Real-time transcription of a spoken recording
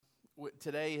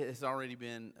Today has already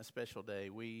been a special day.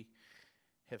 We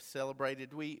have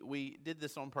celebrated. We did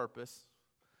this on purpose.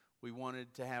 We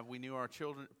knew our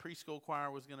children, preschool choir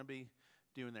was going to be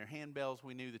doing their handbells.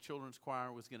 We knew the children's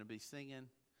choir was going to be singing.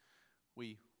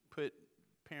 We put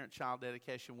parent-child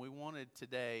dedication. We wanted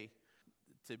today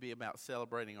to be about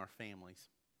celebrating our families.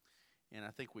 And I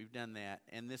think we've done that.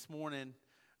 And this morning,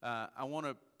 I want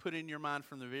to put in your mind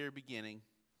from the very beginning,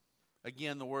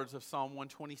 again, the words of Psalm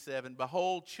 127,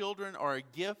 "Behold, children are a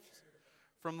gift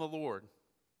from the Lord."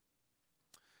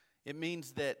 It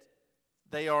means that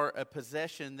they are a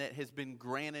possession that has been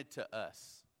granted to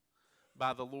us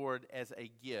by the Lord as a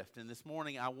gift. And this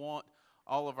morning, I want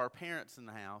all of our parents in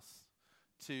the house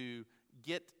to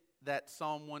get that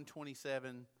Psalm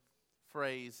 127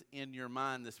 phrase in your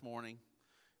mind this morning,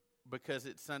 because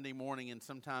it's Sunday morning and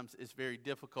sometimes it's very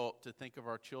difficult to think of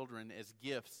our children as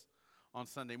gifts on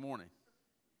Sunday morning.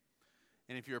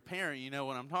 And if you're a parent, you know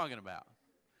what I'm talking about.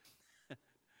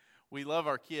 We love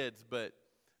our kids, but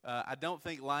I don't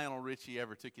think Lionel Richie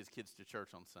ever took his kids to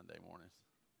church on Sunday mornings.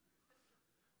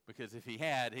 Because if he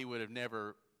had, he would have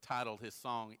never titled his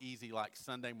song Easy Like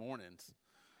Sunday Mornings.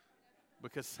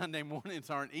 Because Sunday mornings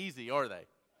aren't easy, are they?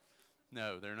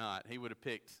 No, they're not. He would have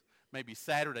picked maybe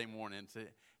Saturday mornings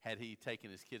had he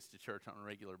taken his kids to church on a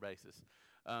regular basis.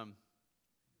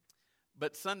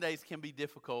 But Sundays can be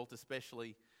difficult,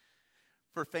 especially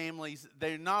for families.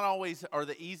 They're not always are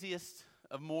the easiest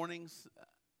of mornings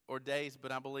or days,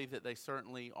 but I believe that they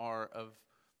certainly are of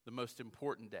the most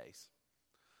important days,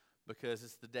 because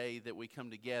it's the day that we come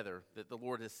together, that the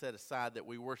Lord has set aside, that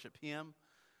we worship Him,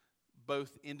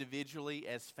 both individually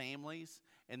as families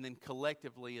and then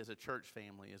collectively as a church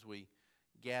family as we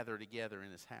gather together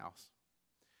in His house.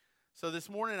 So this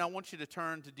morning I want you to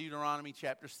turn to Deuteronomy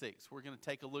chapter 6. We're going to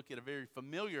take a look at a very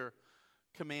familiar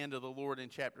command of the Lord in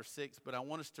chapter 6, but I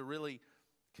want us to really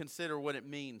consider what it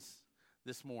means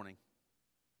this morning.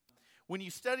 When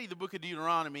you study the book of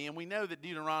Deuteronomy, and we know that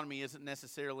Deuteronomy isn't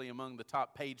necessarily among the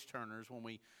top page turners when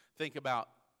we think about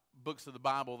books of the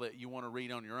Bible that you want to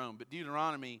read on your own, but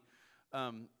Deuteronomy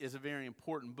is a very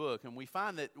important book, and we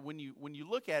find that when you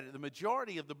look at it, the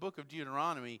majority of the book of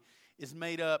Deuteronomy is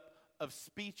made up of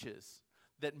speeches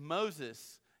that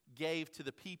Moses gave to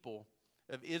the people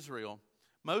of Israel.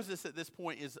 Moses at this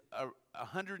point is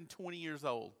 120 years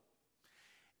old,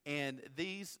 and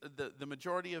the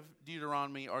majority of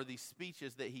Deuteronomy are these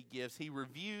speeches that he gives. He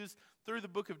reviews through the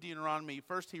book of Deuteronomy.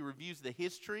 First, he reviews the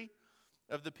history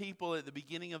of the people at the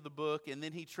beginning of the book, and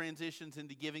then he transitions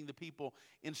into giving the people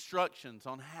instructions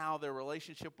on how their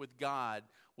relationship with God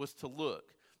was to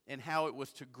look and how it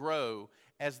was to grow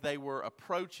as they were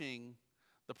approaching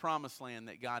the promised land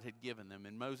that God had given them.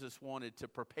 And Moses wanted to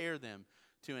prepare them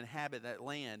to inhabit that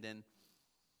land. And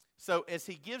so as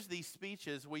he gives these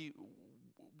speeches,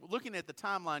 looking at the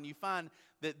timeline, you find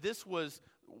that this was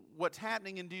what's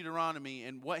happening in Deuteronomy,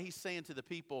 and what he's saying to the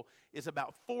people is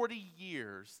about 40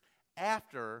 years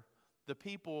after the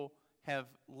people have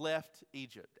left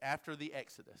Egypt, after the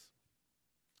Exodus.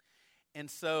 And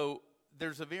so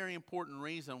there's a very important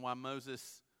reason why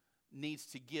Moses needs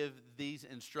to give these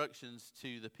instructions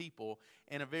to the people,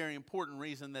 and a very important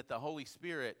reason that the Holy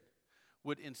Spirit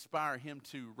would inspire him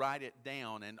to write it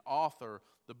down and author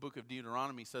the book of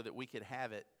Deuteronomy so that we could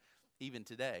have it even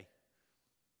today.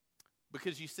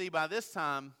 Because you see, by this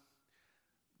time,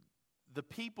 the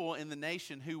people in the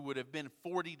nation who would have been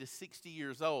 40 to 60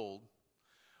 years old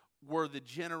were the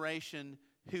generation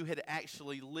who had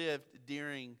actually lived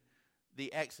during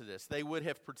the Exodus. They would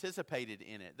have participated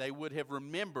in it. They would have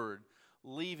remembered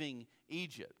leaving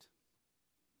Egypt.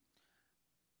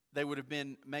 They would have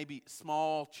been maybe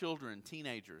small children,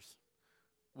 teenagers,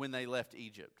 when they left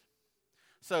Egypt.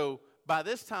 So by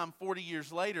this time, 40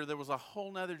 years later, there was a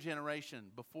whole other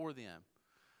generation before them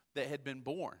that had been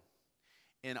born.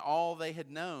 And all they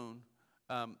had known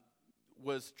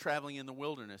was traveling in the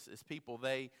wilderness as people.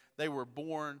 They were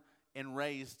born and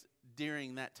raised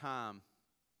during that time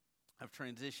of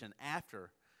transition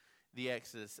after the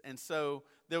Exodus. And so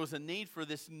there was a need for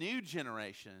this new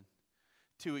generation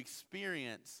to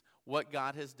experience what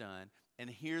God has done and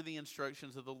hear the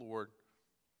instructions of the Lord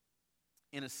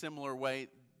in a similar way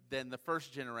than the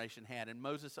first generation had. And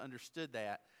Moses understood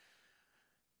that.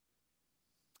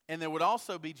 And there would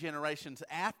also be generations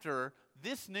after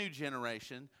this new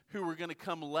generation who were going to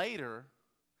come later.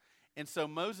 And so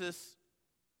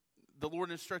the Lord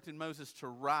instructed Moses to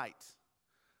write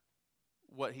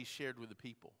what he shared with the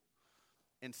people,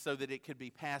 and so that it could be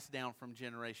passed down from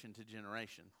generation to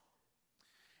generation.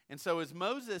 And so as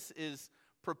Moses is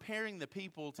preparing the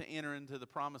people to enter into the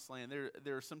promised land,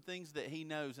 there are some things that he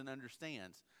knows and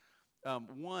understands.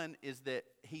 One is that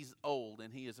he's old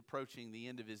and he is approaching the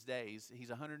end of his days. He's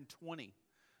 120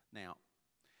 now.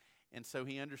 And so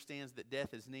he understands that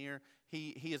death is near.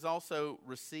 He has also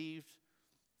received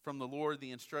from the Lord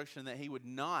the instruction that he would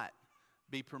not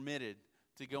be permitted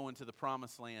to go into the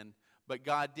promised land. But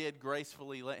God did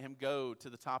gracefully let him go to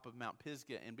the top of Mount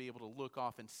Pisgah and be able to look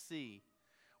off and see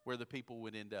where the people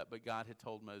would end up. But God had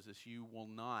told Moses, you will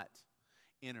not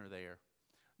enter there.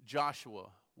 Joshua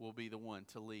will be the one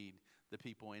to lead the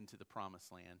people into the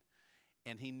promised land.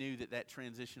 And he knew that that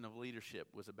transition of leadership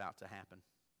was about to happen.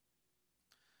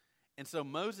 And so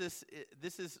Moses,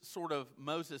 this is sort of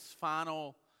Moses'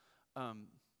 final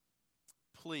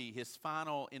plea, his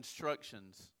final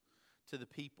instructions to the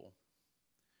people.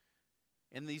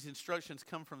 And these instructions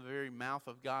come from the very mouth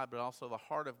of God, but also the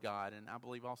heart of God, and I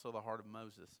believe also the heart of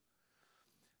Moses.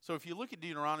 So if you look at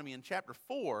Deuteronomy in chapter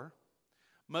 4,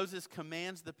 Moses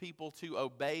commands the people to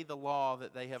obey the law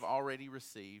that they have already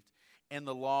received and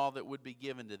the law that would be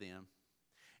given to them.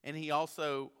 And he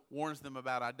also warns them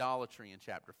about idolatry in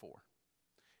chapter 4.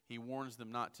 He warns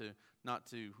them not to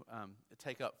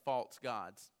take up false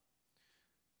gods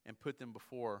and put them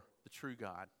before the true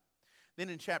God. Then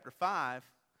in chapter 5,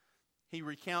 he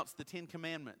recounts the 10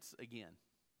 Commandments again.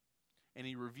 And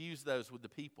he reviews those with the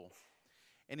people.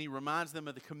 And he reminds them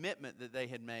of the commitment that they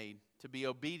had made to be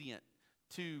obedient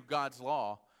to God's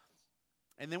law.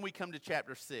 And then we come to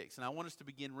chapter 6. And I want us to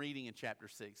begin reading in chapter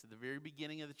 6. At the very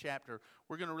beginning of the chapter,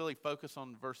 we're going to really focus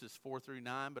on verses 4 through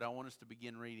 9. But I want us to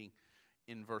begin reading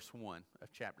in verse 1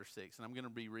 of chapter 6. And I'm going to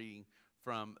be reading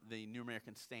from the New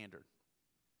American Standard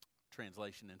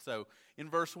translation. And so in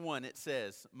verse 1 it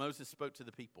says, Moses spoke to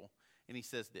the people. And he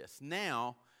says this,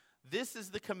 now this is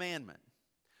the commandment,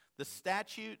 the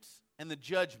statutes and the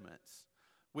judgments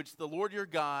which the Lord your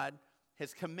God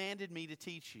has commanded me to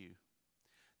teach you,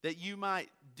 that you might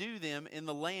do them in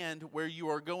the land where you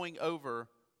are going over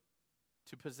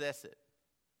to possess it,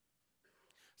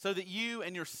 so that you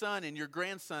and your son and your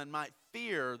grandson might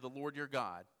fear the Lord your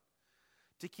God,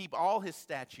 to keep all his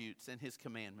statutes and his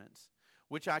commandments,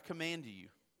 which I command you,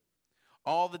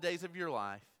 all the days of your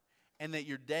life, and that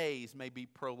your days may be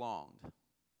prolonged.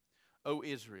 O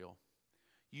Israel,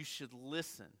 you should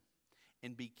listen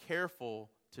and be careful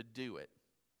to do it,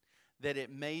 that it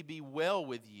may be well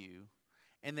with you,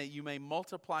 and that you may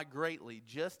multiply greatly,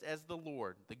 just as the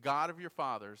Lord, the God of your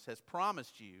fathers, has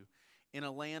promised you in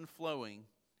a land flowing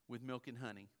with milk and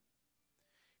honey.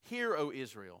 Hear, O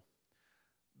Israel,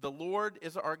 the Lord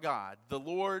is our God. The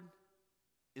Lord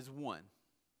is one.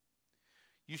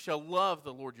 You shall love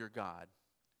the Lord your God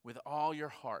with all your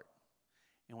heart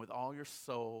and with all your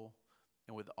soul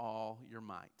and with all your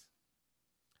might.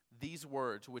 These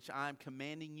words which I am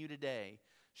commanding you today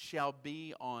shall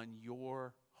be on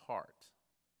your heart.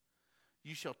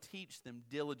 You shall teach them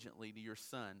diligently to your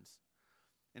sons,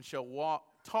 and shall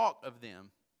talk of them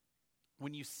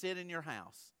when you sit in your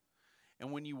house,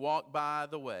 and when you walk by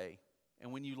the way,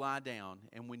 and when you lie down,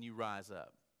 and when you rise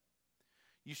up.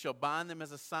 You shall bind them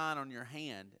as a sign on your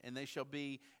hand, and they shall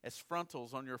be as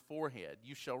frontals on your forehead.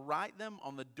 You shall write them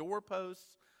on the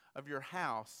doorposts of your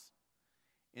house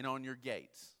and on your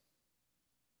gates.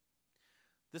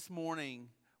 This morning,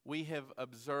 we have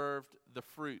observed the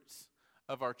fruits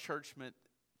of our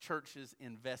church's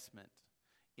investment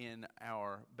in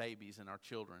our babies and our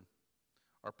children,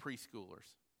 our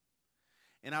preschoolers.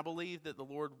 And I believe that the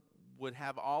Lord would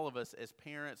have all of us as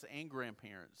parents and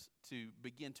grandparents to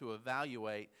begin to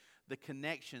evaluate the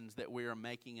connections that we are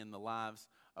making in the lives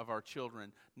of our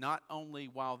children, not only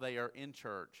while they are in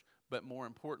church, but more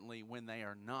importantly, when they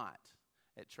are not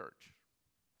at church.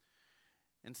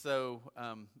 And so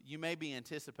you may be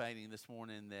anticipating this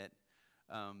morning that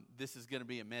this is going to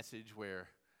be a message where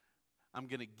I'm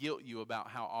going to guilt you about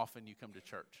how often you come to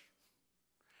church.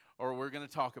 Or we're going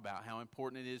to talk about how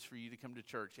important it is for you to come to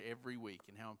church every week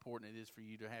and how important it is for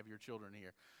you to have your children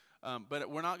here. But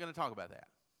we're not going to talk about that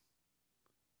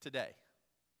today.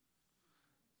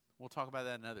 We'll talk about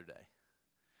that another day.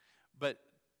 But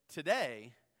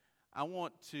today, I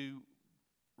want to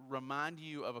remind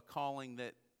you of a calling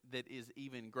that is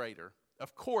even greater.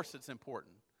 Of course, it's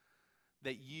important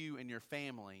that you and your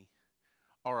family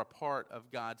are a part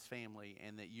of God's family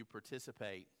and that you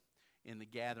participate in the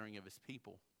gathering of his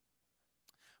people.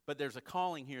 But there's a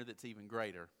calling here that's even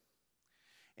greater.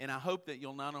 And I hope that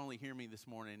you'll not only hear me this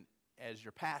morning as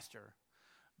your pastor,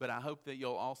 but I hope that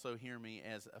you'll also hear me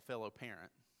as a fellow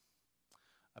parent.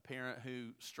 A parent who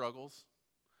struggles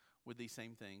with these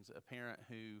same things. A parent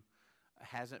who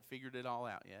hasn't figured it all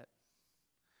out yet.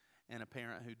 And a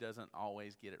parent who doesn't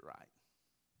always get it right.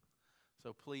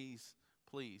 So please,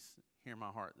 please hear my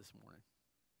heart this morning.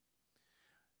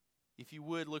 If you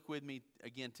would, look with me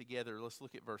again together. Let's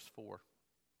look at verse 4.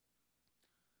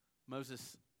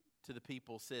 Moses to the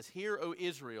people says, "Hear, O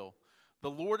Israel,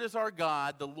 the Lord is our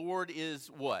God. The Lord is"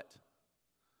 what?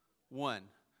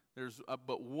 One. There's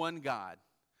but one God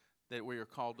that we are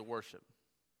called to worship.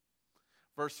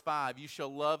 Verse 5, "You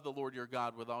shall love the Lord your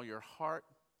God with all your heart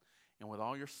and with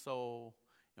all your soul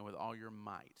and with all your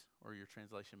might." Or your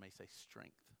translation may say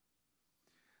strength.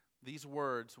 "These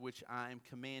words which I am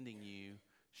commanding you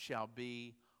shall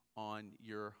be on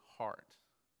your heart."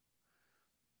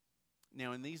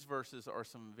 Now, in these verses are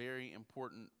some very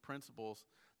important principles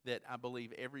that I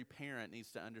believe every parent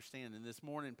needs to understand. And this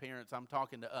morning, parents, I'm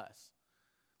talking to us.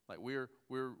 Like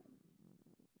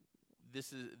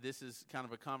this is kind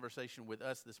of a conversation with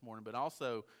us this morning, but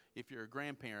also if you're a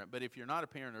grandparent. But if you're not a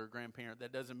parent or a grandparent,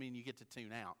 that doesn't mean you get to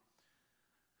tune out.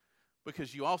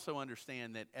 Because you also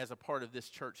understand that as a part of this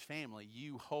church family,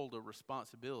 you hold a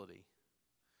responsibility,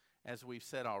 as we've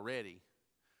said already,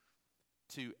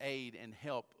 to aid and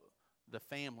help the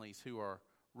families who are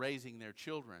raising their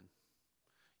children.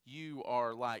 You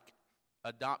are like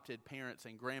adopted parents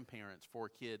and grandparents for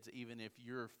kids, even if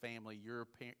your family, your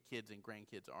kids and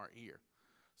grandkids aren't here.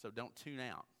 So don't tune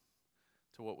out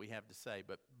to what we have to say.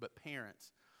 But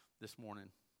parents, this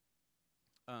morning,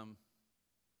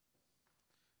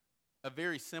 a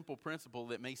very simple principle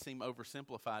that may seem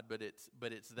oversimplified, but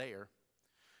it's there.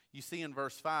 You see in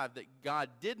verse 5 that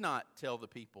God did not tell the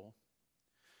people,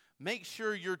 "Make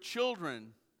sure your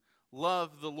children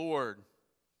love the Lord,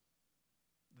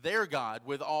 their God,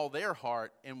 with all their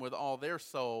heart and with all their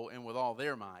soul and with all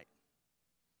their might."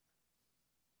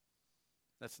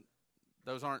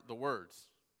 Those aren't the words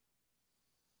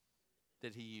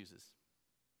that he uses.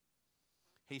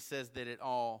 He says that it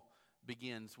all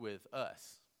begins with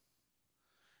us.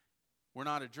 We're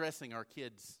not addressing our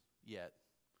kids yet.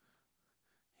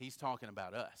 He's talking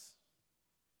about us.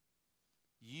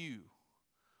 You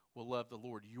will love the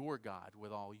Lord your God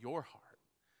with all your heart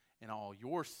and all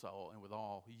your soul and with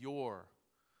all your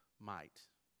might.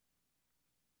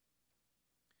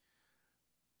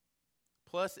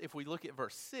 Plus, if we look at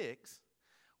verse 6,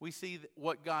 we see that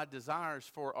what God desires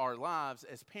for our lives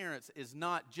as parents is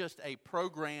not just a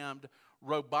programmed,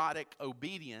 robotic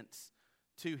obedience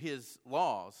to his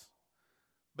laws,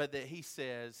 but that he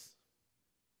says,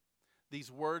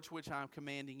 "These words which I'm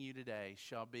commanding you today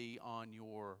shall be on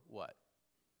your" what?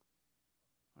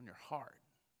 On your heart.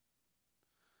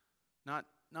 Not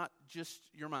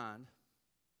just your mind.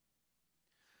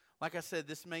 Like I said,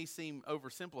 this may seem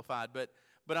oversimplified, but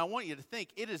I want you to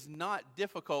think it is not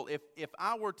difficult. If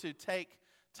I were to take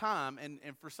time,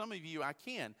 and for some of you I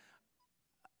can,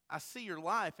 I see your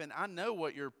life and I know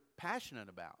what you're passionate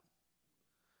about.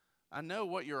 I know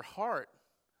what your heart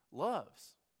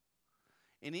loves.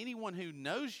 And anyone who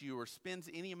knows you or spends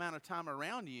any amount of time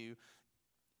around you,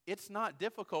 it's not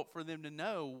difficult for them to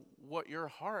know what your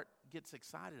heart gets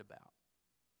excited about,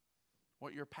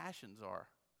 what your passions are.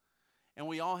 And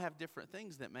we all have different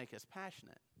things that make us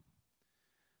passionate.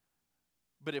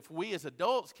 But if we as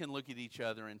adults can look at each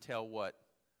other and tell what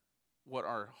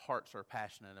our hearts are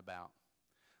passionate about,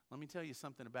 let me tell you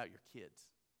something about your kids.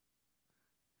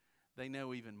 They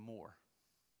know even more.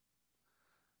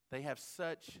 They have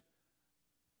such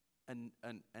an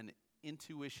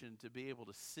intuition to be able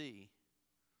to see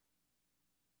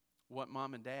what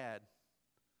mom and dad's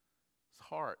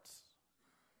hearts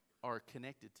are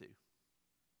connected to.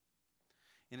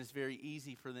 And it's very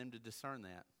easy for them to discern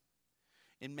that.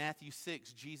 In Matthew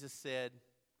 6, Jesus said,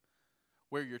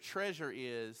 "Where your treasure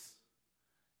is,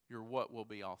 your what will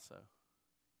be also?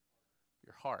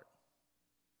 Your heart."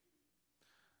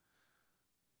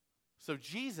 So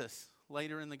Jesus,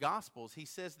 later in the Gospels, he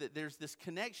says that there's this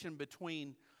connection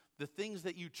between the things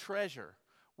that you treasure,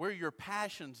 where your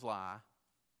passions lie,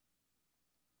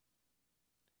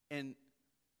 and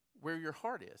where your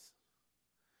heart is.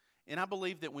 And I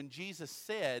believe that when Jesus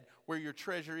said, "Where your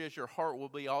treasure is, your heart will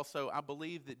be also," I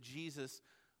believe that Jesus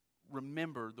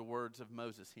remembered the words of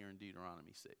Moses here in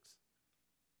Deuteronomy 6.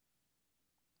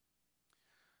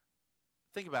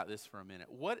 Think about this for a minute.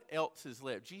 What else is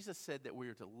left? Jesus said that we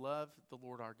are to love the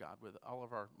Lord our God with all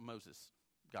of our,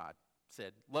 God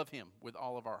said, love him with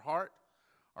all of our heart,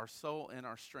 our soul, and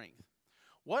our strength.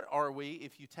 What are we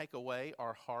if you take away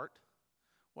our heart?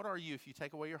 What are you if you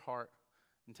take away your heart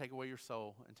and take away your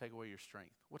soul and take away your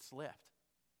strength? What's left?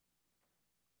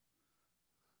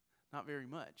 Not very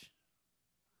much.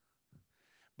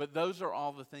 But those are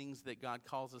all the things that God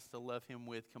calls us to love him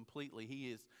with completely.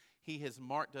 He has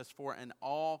marked us for an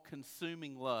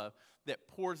all-consuming love that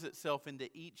pours itself into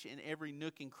each and every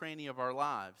nook and cranny of our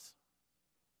lives.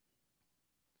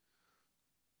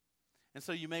 And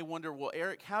so you may wonder, well,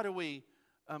 Eric, how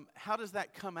does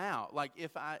that come out? Like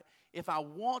if I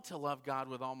want to love God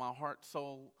with all my heart,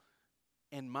 soul,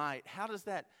 and might, how does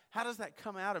that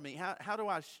come out of me? How do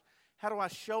I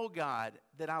show God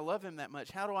that I love Him that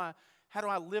much? How do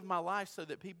I live my life so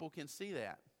that people can see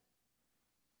that?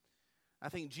 I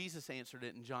think Jesus answered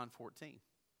it in John 14.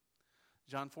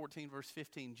 John 14, verse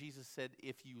 15, Jesus said,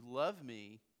 if you love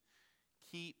me,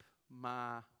 keep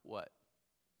my what?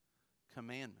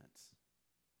 Commandments.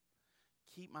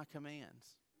 Keep my commands.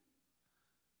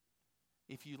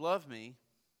 If you love me,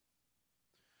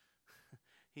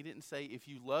 He didn't say, if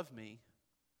you love me,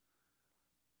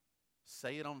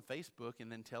 say it on Facebook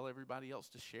and then tell everybody else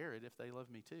to share it if they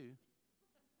love me too.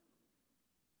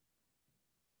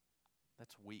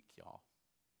 That's weak, y'all.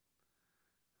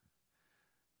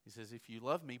 He says, if you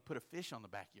love me, put a fish on the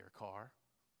back of your car.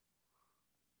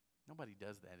 Nobody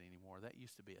does that anymore. That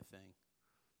used to be a thing.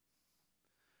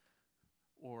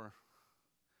 Or,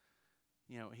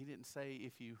 He didn't say,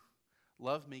 if you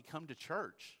love me, come to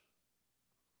church.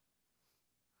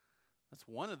 That's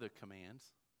one of the commands.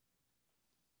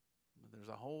 But there's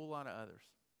a whole lot of others.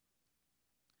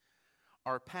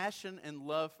 Our passion and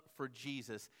love for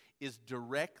Jesus is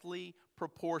directly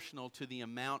proportional to the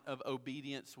amount of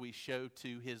obedience we show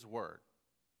to His Word.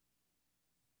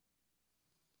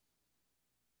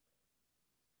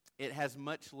 It has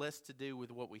much less to do with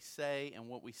what we say and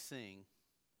what we sing,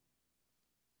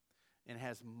 and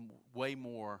has way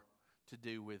more to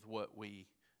do with what we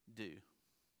do.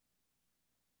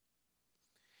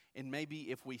 And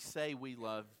maybe if we say we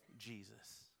love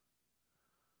Jesus,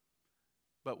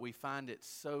 but we find it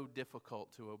so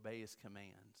difficult to obey His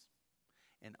commands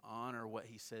and honor what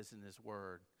He says in His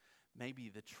Word, maybe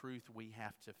the truth we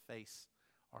have to face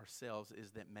ourselves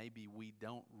is that maybe we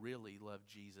don't really love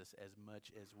Jesus as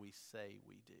much as we say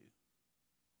we do.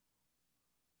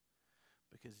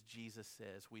 Because Jesus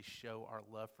says we show our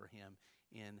love for Him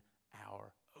in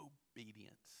our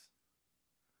obedience.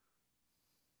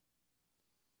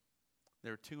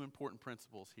 There are two important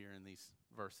principles here in these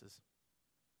verses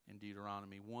in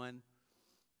Deuteronomy. One,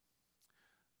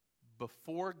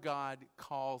 before God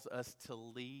calls us to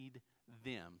lead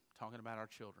them, talking about our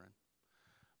children,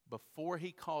 before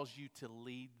He calls you to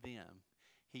lead them,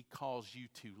 He calls you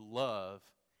to love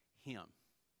Him.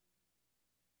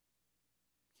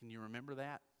 Can you remember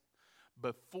that?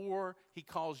 Before He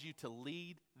calls you to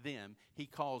lead them, He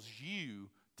calls you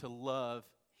to love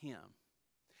Him.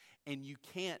 And you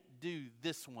can't do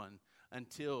this one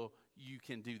until you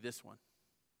can do this one.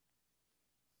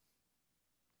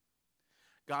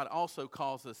 God also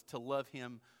calls us to love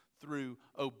Him through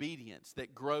obedience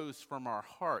that grows from our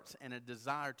hearts and a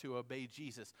desire to obey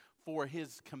Jesus, for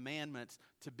His commandments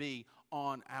to be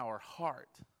on our heart.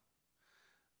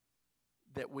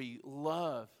 That we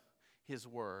love His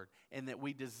Word and that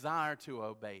we desire to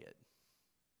obey it.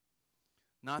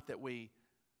 Not that we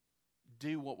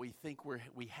do what we think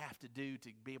we have to do to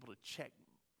be able to check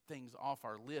things off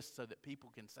our list so that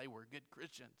people can say we're good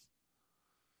Christians.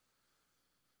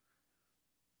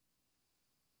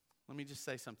 Let me just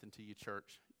say something to you,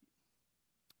 church,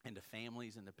 and to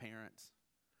families and to parents.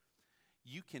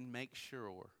 You can make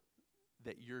sure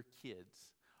that your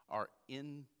kids are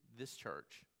in this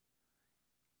church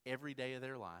every day of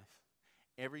their life,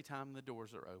 every time the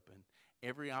doors are open,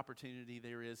 every opportunity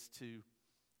there is to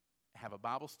have a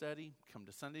Bible study, come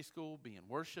to Sunday school, be in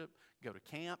worship, go to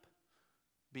camp,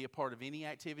 be a part of any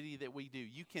activity that we do.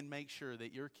 You can make sure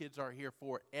that your kids are here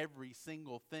for every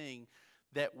single thing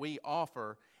that we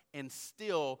offer and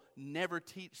still never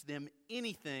teach them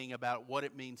anything about what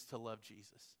it means to love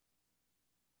Jesus.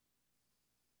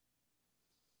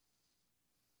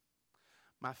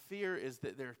 My fear is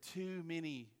that there are too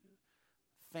many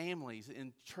families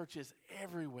in churches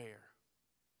everywhere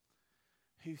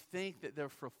who think that they're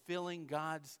fulfilling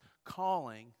God's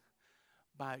calling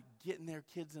by getting their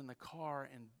kids in the car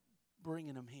and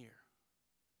bringing them here.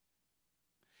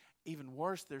 Even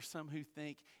worse, there's some who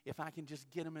think if I can just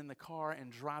get them in the car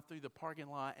and drive through the parking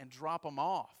lot and drop them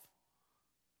off,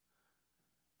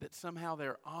 that somehow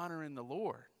they're honoring the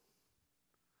Lord.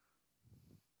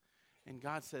 And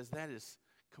God says that is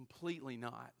completely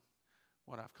not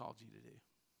what I've called you to do.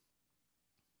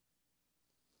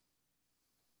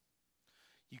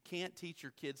 You can't teach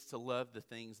your kids to love the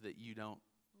things that you don't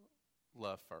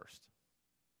love first.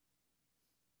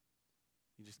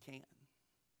 You just can't.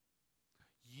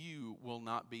 You will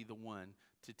not be the one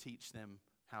to teach them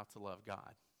how to love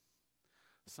God.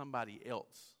 Somebody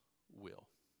else will.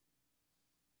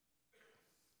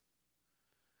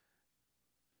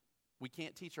 We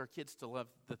can't teach our kids to love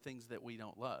the things that we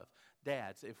don't love.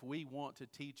 Dads, if we want to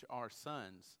teach our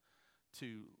sons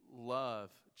to love,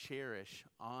 cherish,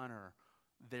 honor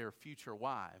their future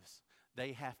wives,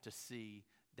 they have to see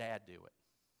Dad do it.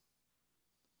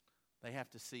 They have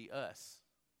to see us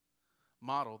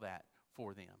model that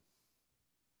for them.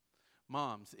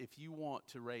 Moms, if you want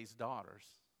to raise daughters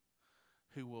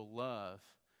who will love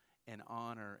and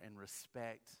honor and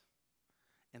respect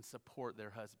and support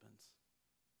their husbands,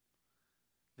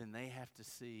 then they have to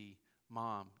see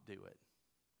Mom do it.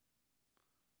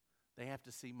 They have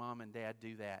to see Mom and Dad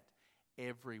do that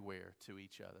everywhere to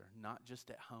each other, not just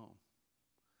at home,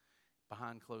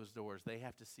 behind closed doors. They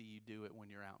have to see you do it when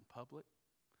you're out in public.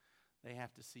 They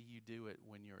have to see you do it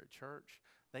when you're at church.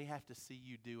 They have to see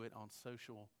you do it on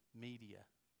social media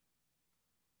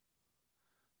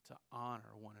to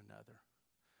honor one another,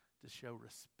 to show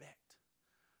respect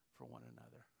for one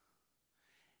another.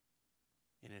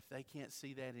 And if they can't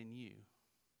see that in you,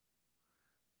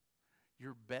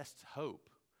 your best hope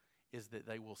is that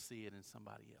they will see it in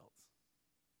somebody else.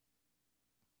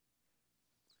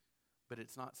 But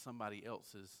it's not somebody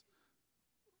else's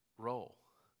role.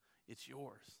 It's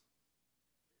yours.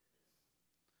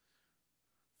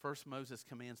 First, Moses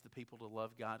commands the people to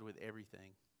love God with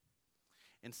everything.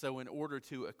 And so in order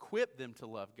to equip them to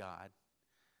love God,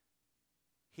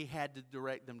 he had to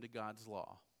direct them to God's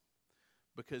law.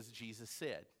 Because Jesus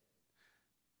said,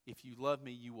 if you love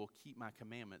me, you will keep my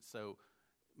commandments. So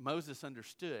Moses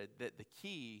understood that the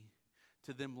key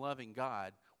to them loving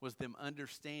God was them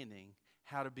understanding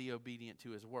how to be obedient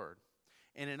to his word.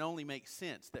 And it only makes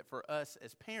sense that for us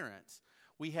as parents,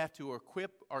 we have to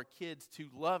equip our kids to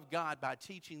love God by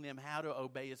teaching them how to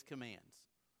obey his commands.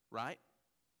 Right?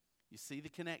 You see the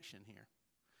connection here.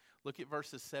 Look at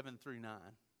verses 7 through 9.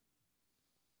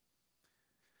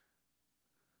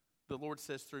 The Lord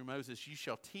says through Moses, you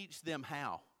shall teach them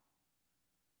how?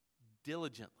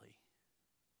 Diligently.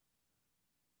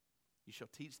 You shall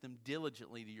teach them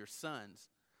diligently to your sons,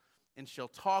 and shall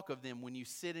talk of them when you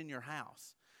sit in your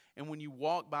house, and when you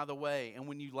walk by the way, and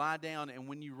when you lie down, and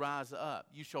when you rise up.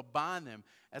 You shall bind them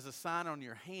as a sign on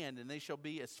your hand, and they shall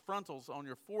be as frontals on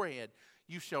your forehead.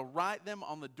 You shall write them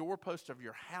on the doorpost of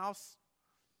your house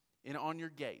and on your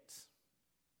gates.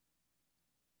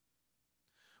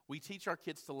 We teach our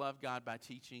kids to love God by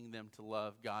teaching them to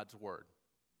love God's word.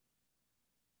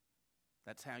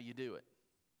 That's how you do it.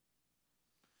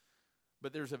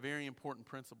 But there's a very important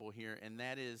principle here, and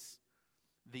that is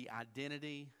the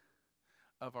identity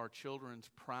of our children's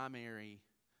primary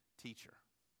teacher.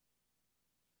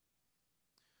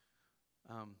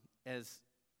 As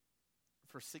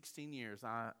for 16 years,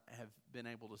 I have been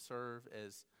able to serve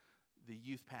as the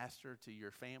youth pastor to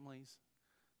your families,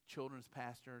 children's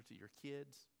pastor to your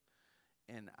kids,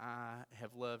 and I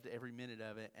have loved every minute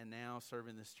of it. And now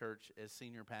serving this church as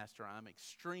senior pastor, I'm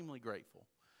extremely grateful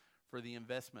for the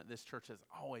investment this church has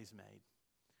always made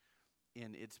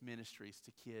in its ministries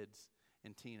to kids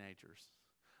and teenagers.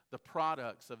 The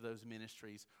products of those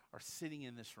ministries are sitting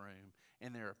in this room,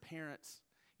 and there are parents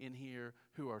in here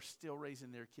who are still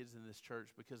raising their kids in this church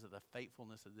because of the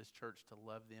faithfulness of this church to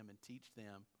love them and teach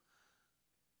them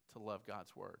to love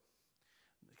God's word.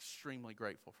 I'm extremely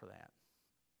grateful for that.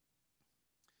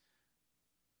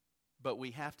 But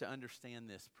we have to understand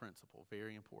this principle,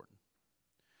 very important,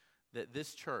 that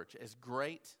this church, as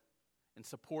great and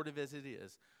supportive as it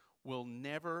is, will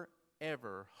never,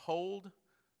 ever hold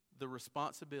the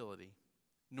responsibility,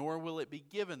 nor will it be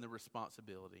given the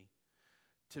responsibility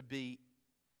to be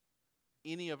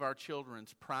any of our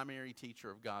children's primary teacher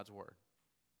of God's word.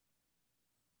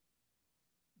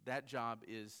 That job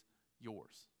is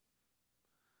yours.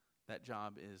 That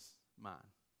job is mine.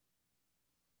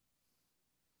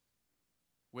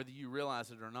 Whether you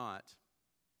realize it or not,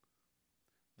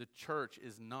 the church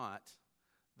is not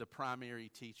the primary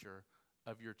teacher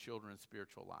of your children's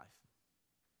spiritual life.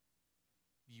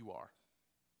 You are.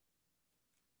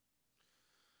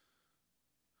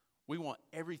 We want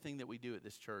everything that we do at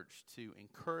this church to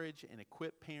encourage and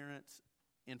equip parents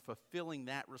in fulfilling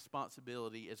that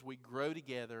responsibility as we grow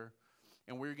together,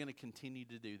 and we're going to continue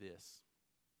to do this.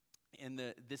 In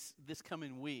this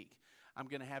coming week, I'm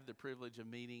going to have the privilege of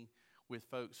meeting with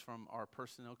folks from our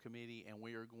personnel committee, and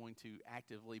we are going to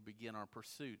actively begin our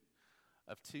pursuit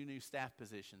of 2 new staff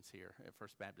positions here at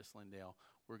First Baptist Lindale.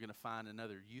 We're going to find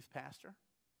another youth pastor,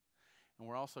 and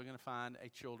we're also going to find a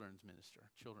children's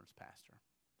pastor.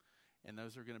 And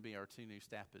those are going to be our 2 new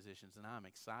staff positions, and I'm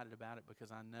excited about it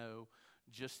because I know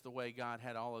just the way God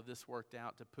had all of this worked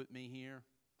out to put me here,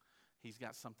 he's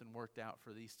got something worked out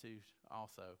for these 2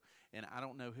 also. And I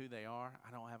don't know who they are.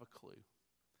 I don't have a clue.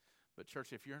 But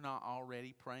church, if you're not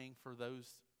already praying for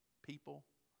those people,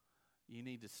 you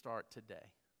need to start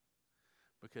today.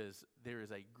 because there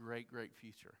is a great, great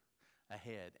future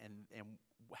ahead. And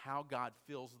how God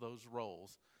fills those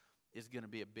roles is going to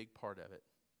be a big part of it.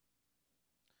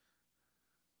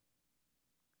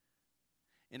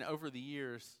 And over the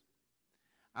years,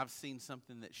 I've seen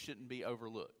something that shouldn't be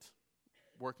overlooked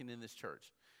working in this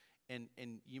church. And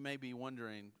you may be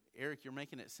wondering, Eric, you're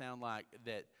making it sound like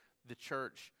that the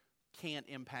church can't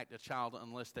impact a child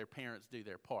unless their parents do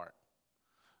their part.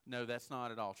 No, that's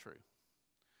not at all true.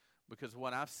 Because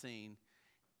what I've seen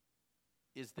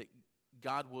is that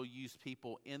God will use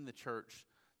people in the church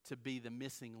to be the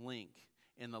missing link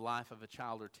in the life of a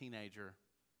child or teenager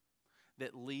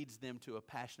that leads them to a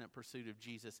passionate pursuit of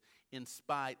Jesus in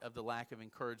spite of the lack of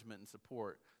encouragement and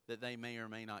support that they may or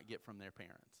may not get from their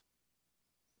parents.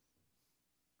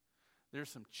 There's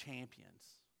some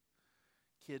champions,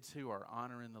 kids who are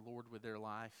honoring the Lord with their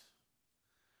life,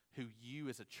 who you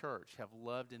as a church have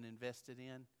loved and invested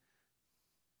in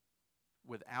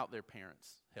without their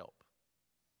parents' help.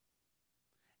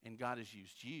 And God has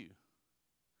used you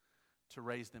to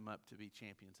raise them up to be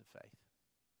champions of faith.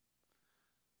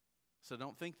 So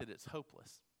don't think that it's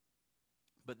hopeless.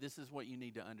 But this is what you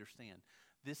need to understand.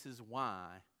 This is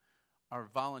why our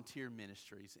volunteer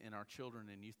ministries in our children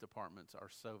and youth departments are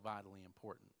so vitally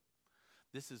important.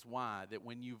 This is why that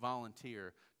when you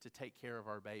volunteer to take care of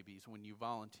our babies, when you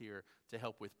volunteer to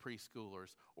help with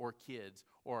preschoolers or kids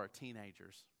or our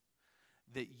teenagers,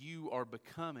 that you are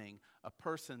becoming a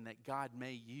person that God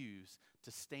may use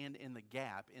to stand in the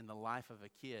gap in the life of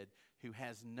a kid who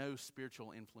has no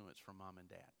spiritual influence from mom and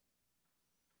dad.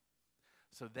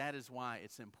 So that is why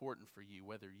it's important for you,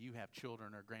 whether you have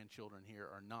children or grandchildren here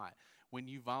or not. When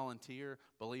you volunteer,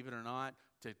 believe it or not,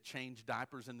 to change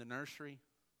diapers in the nursery,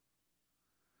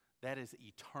 that is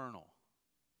eternal.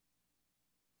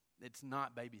 It's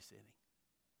not babysitting.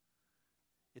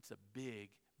 It's a big,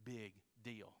 big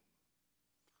deal.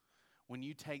 When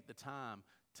you take the time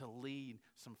to lead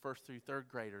some first through third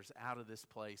graders out of this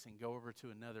place and go over to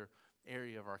another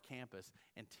area of our campus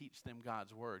and teach them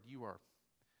God's word, you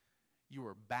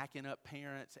are backing up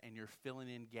parents and you're filling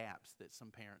in gaps that some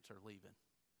parents are leaving.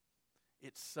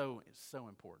 It's so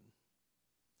important.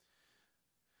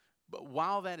 But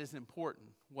while that is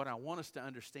important, what I want us to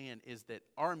understand is that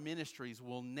our ministries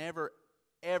will never,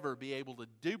 ever be able to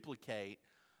duplicate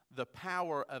the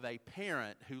power of a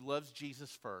parent who loves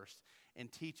Jesus first and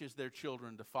teaches their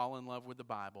children to fall in love with the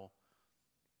Bible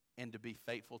and to be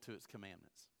faithful to its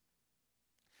commandments.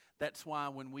 That's why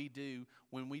when we do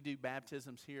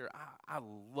baptisms here, I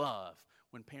love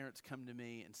when parents come to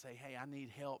me and say, "Hey, I need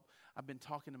help. I've been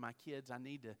talking to my kids. I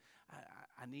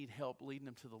need help leading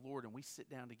them to the Lord." And we sit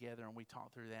down together and we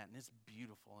talk through that, and it's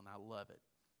beautiful, and I love it.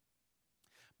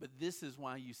 But this is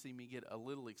why you see me get a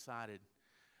little excited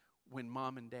when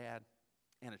mom and dad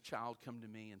and a child come to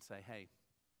me and say, "Hey,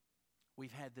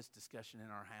 we've had this discussion in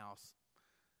our house,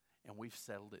 and we've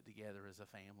settled it together as a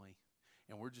family.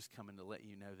 And we're just coming to let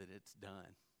you know that it's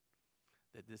done,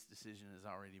 that this decision has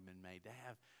already been made." To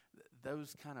have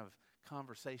those kind of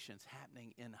conversations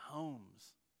happening in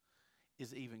homes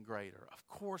is even greater. Of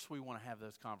course we want to have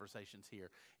those conversations here.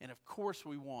 And of course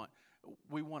we want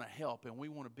to help and we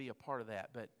want to be a part of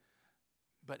that.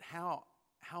 But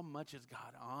how much is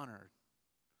God honored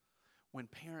when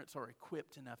parents are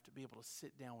equipped enough to be able to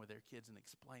sit down with their kids and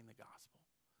explain the gospel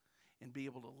and be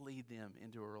able to lead them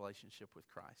into a relationship with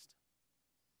Christ?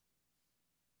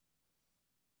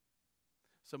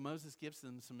 So Moses gives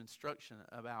them some instruction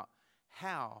about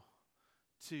how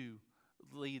to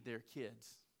lead their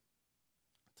kids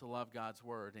to love God's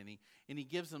word. And he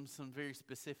gives them some very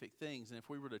specific things. And if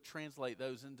we were to translate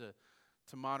those into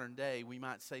modern day, we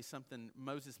might say something,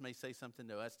 Moses may say something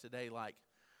to us today like,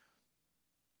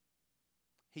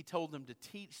 he told them to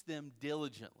teach them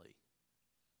diligently.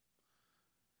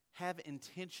 Have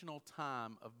intentional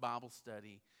time of Bible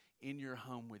study in your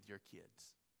home with your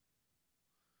kids.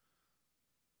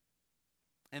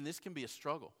 And this can be a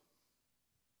struggle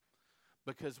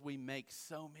because we make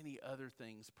so many other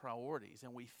things priorities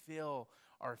and we fill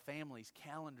our families'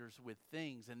 calendars with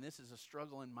things, and this is a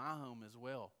struggle in my home as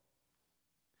well.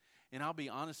 And I'll be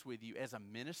honest with you, as a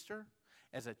minister,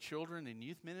 as a children and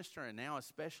youth minister, and now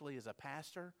especially as a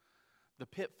pastor, the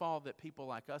pitfall that people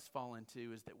like us fall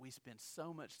into is that we spend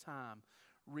so much time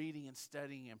reading and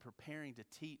studying and preparing to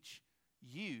teach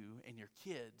you and your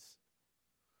kids,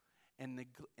 and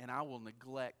I will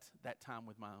neglect that time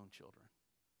with my own children.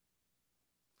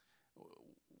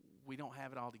 We don't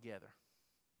have it all together.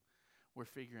 We're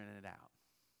figuring it out.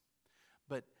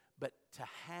 But to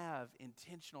have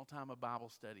intentional time of Bible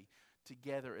study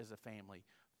together as a family,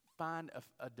 find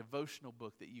a devotional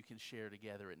book that you can share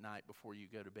together at night before you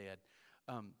go to bed.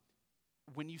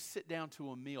 when you sit down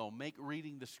to a meal, make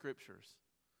reading the scriptures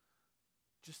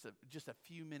just a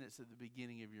few minutes at the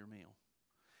beginning of your meal.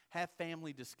 Have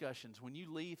family discussions. When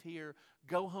you leave here,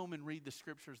 go home and read the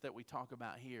scriptures that we talk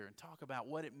about here and talk about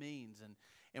what it means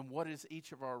and what is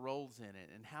each of our roles in it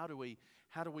and how do we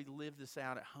live this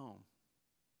out at home.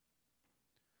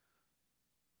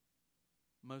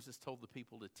 Moses told the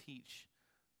people to teach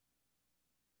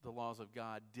the laws of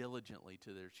God diligently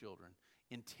to their children,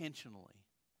 intentionally.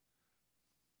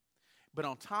 But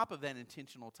on top of that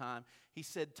intentional time, he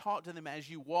said, talk to them as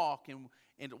you walk and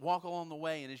walk along the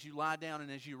way and as you lie down and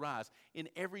as you rise. In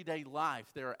everyday life,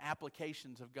 there are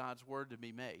applications of God's word to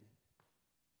be made.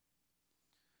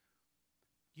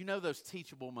 You know those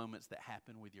teachable moments that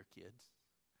happen with your kids.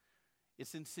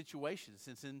 It's in situations.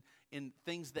 It's in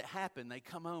things that happen. They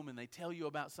come home and they tell you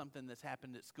about something that's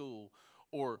happened at school,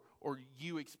 or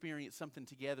you experience something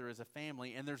together as a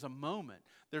family, and there's a moment,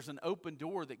 there's an open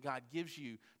door that God gives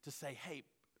you to say, hey,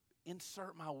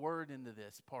 insert my word into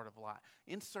this part of life.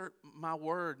 Insert my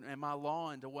word and my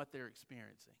law into what they're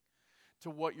experiencing, to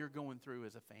what you're going through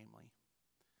as a family.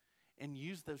 And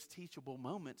use those teachable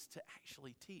moments to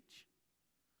actually teach.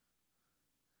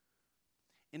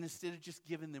 And instead of just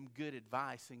giving them good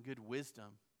advice and good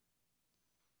wisdom,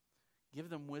 give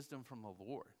them wisdom from the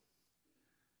Lord.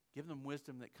 Give them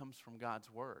wisdom that comes from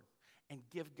God's word. And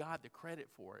give God the credit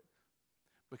for it.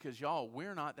 Because y'all,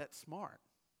 we're not that smart.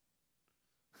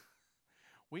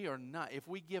 We are not. If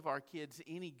we give our kids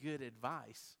any good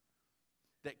advice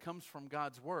that comes from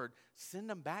God's word, send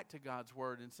them back to God's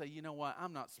word and say, you know what,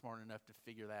 I'm not smart enough to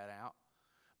figure that out.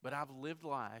 But I've lived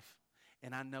life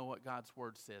and I know what God's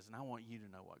word says. And I want you to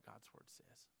know what God's word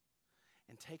says.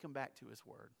 And take them back to his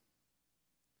word.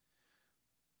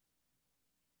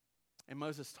 And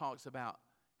Moses talks about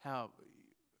how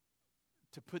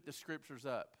to put the scriptures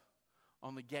up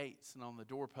on the gates and on the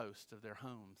doorposts of their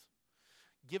homes.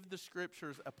 Give the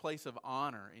scriptures a place of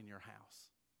honor in your house.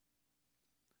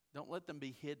 Don't let them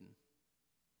be hidden.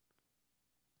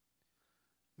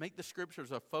 Make the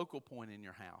scriptures a focal point in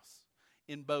your house,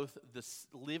 in both the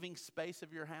living space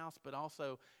of your house, but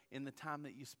also in the time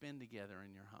that you spend together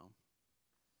in your home.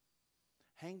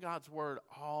 Hang God's word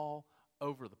all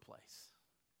over the place.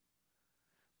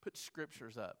 Put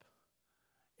scriptures up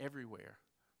everywhere.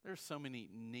 There's so many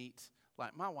neat,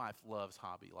 like my wife loves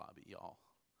Hobby Lobby, y'all.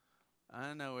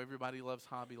 I know everybody loves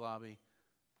Hobby Lobby.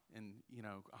 And, you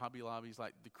know, Hobby Lobby's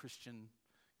like the Christian,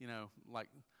 you know, like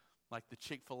the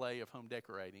Chick-fil-A of home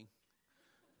decorating.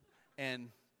 And,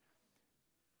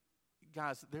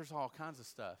 guys, there's all kinds of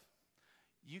stuff.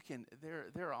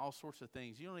 There are all sorts of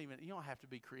things. You don't have to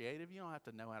be creative. You don't have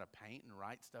to know how to paint and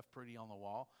write stuff pretty on the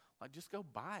wall. Like, just go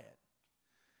buy it.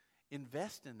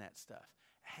 Invest in that stuff.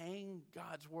 Hang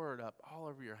God's word up all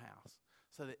over your house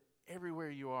so that everywhere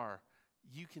you are,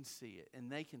 you can see it and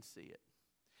they can see it.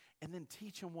 And then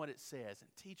teach them what it says and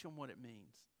teach them what it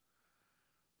means.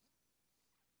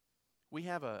 We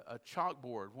have a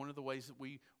chalkboard. One of the ways that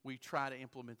we try to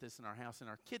implement this in our house, in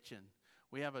our kitchen,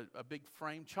 we have a big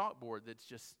frame chalkboard that's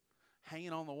just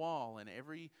hanging on the wall. And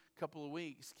every couple of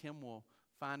weeks, Kim will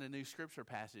find a new scripture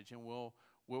passage and we'll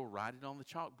write it on the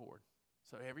chalkboard.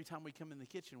 So every time we come in the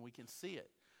kitchen, we can see it.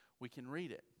 We can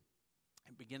read it.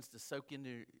 It begins to soak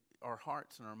into our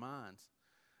hearts and our minds.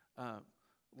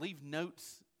 Leave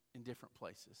notes in different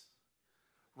places.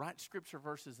 Write scripture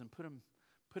verses and put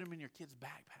them in your kids'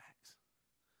 backpacks.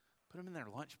 Put them in their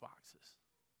lunch boxes.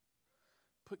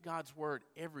 Put God's word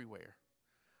everywhere.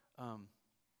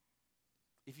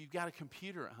 If you've got a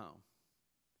computer at home,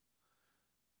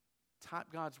 type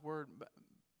God's word.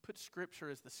 Put scripture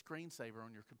as the screensaver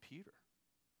on your computer.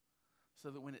 So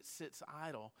that when it sits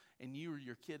idle and you or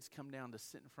your kids come down to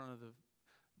sit in front of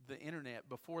the internet,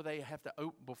 before they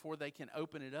can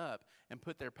open it up and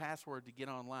put their password to get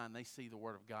online, they see the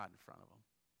word of God in front of them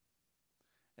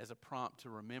as a prompt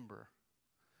to remember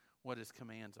what his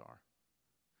commands are.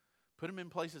 Put them in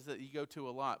places that you go to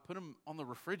a lot. Put them on the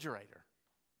refrigerator.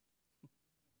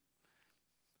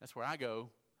 That's where I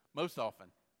go most often.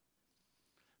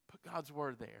 Put God's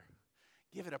word there.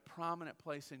 Give it a prominent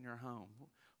place in your home.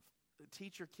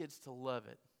 Teach your kids to love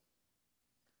it.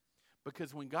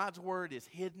 Because when God's word is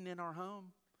hidden in our home,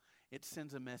 it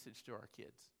sends a message to our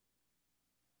kids.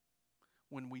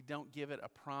 When we don't give it a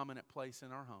prominent place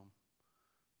in our home,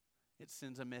 it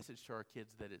sends a message to our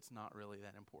kids that it's not really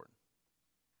that important.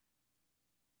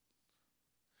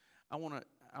 I want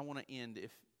to end,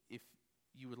 if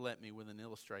you would let me, with an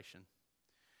illustration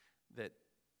that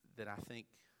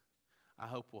I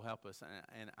hope will help us.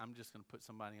 And I'm just going to put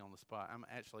somebody on the spot.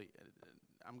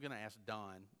 I'm going to ask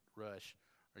Don Rush.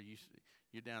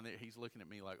 You're down there. He's looking at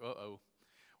me like, uh-oh.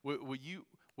 Will you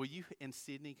and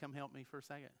Sydney come help me for a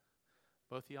second?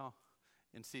 Both of y'all?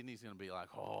 And Sydney's going to be like,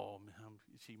 oh, man,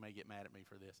 she may get mad at me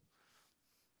for this.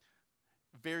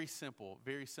 Very simple,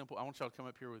 very simple. I want y'all to come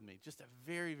up here with me. Just a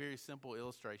very, very simple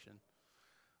illustration.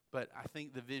 But I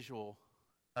think the visual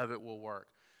of it will work.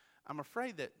 I'm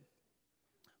afraid that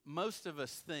most of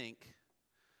us think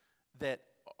that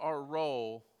our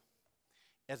role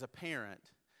as a parent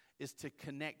is to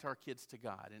connect our kids to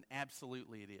God, and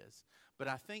absolutely it is. But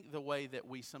I think the way that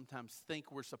we sometimes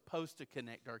think we're supposed to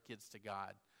connect our kids to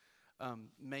God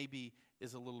maybe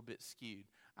is a little bit skewed.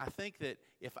 I think that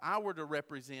if I were to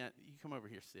represent, you come over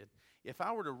here, Sid. If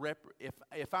I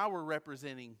were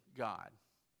representing God,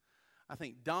 I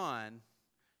think Don,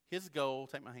 his goal,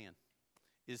 take my hand,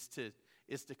 is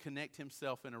to connect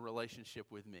himself in a relationship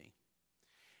with me.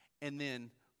 And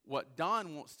then what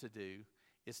Don wants to do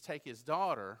is take his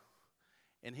daughter,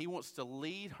 and he wants to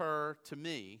lead her to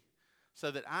me so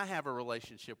that I have a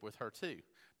relationship with her too.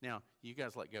 Now, you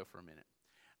guys let go for a minute.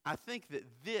 I think that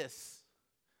this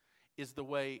is the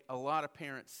way a lot of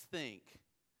parents think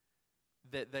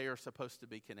that they are supposed to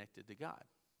be connected to God.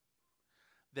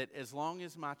 That as long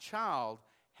as my child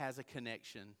has a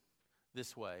connection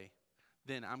this way,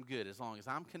 then I'm good. As long as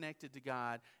I'm connected to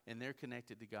God and they're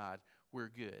connected to God, we're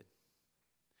good.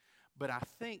 But I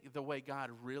think the way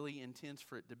God really intends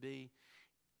for it to be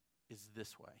is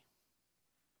this way.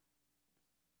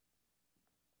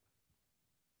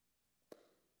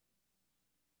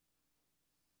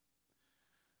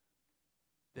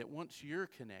 That once you're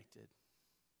connected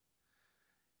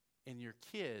and your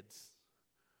kids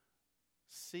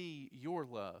see your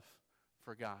love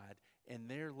for God and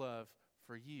their love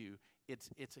for you, it's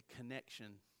a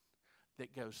connection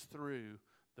that goes through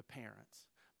the parents.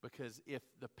 Because if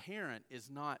the parent is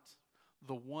not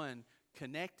the one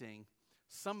connecting,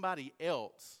 somebody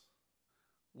else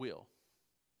will.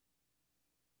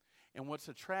 And what's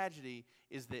a tragedy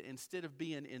is that instead of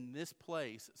being in this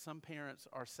place, some parents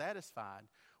are satisfied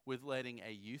with letting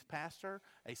a youth pastor,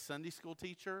 a Sunday school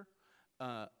teacher,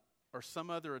 or some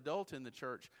other adult in the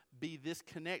church be this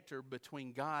connector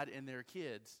between God and their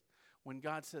kids, when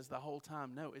God says the whole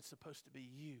time, no, it's supposed to be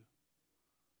you.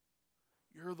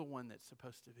 You're the one that's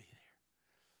supposed to be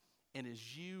there. And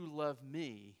as you love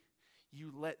me,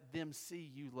 you let them see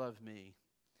you love me,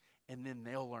 and then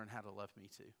they'll learn how to love me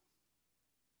too.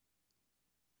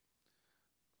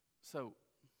 So,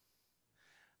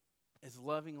 as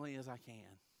lovingly as I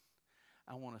can,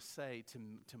 I want to say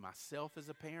to myself as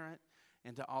a parent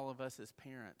and to all of us as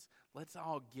parents, let's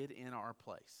all get in our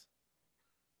place.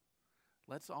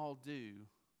 Let's all do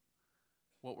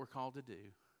what we're called to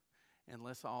do, and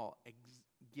let's all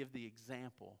give the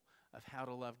example of how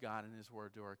to love God and His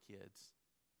Word to our kids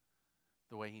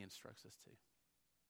the way He instructs us to.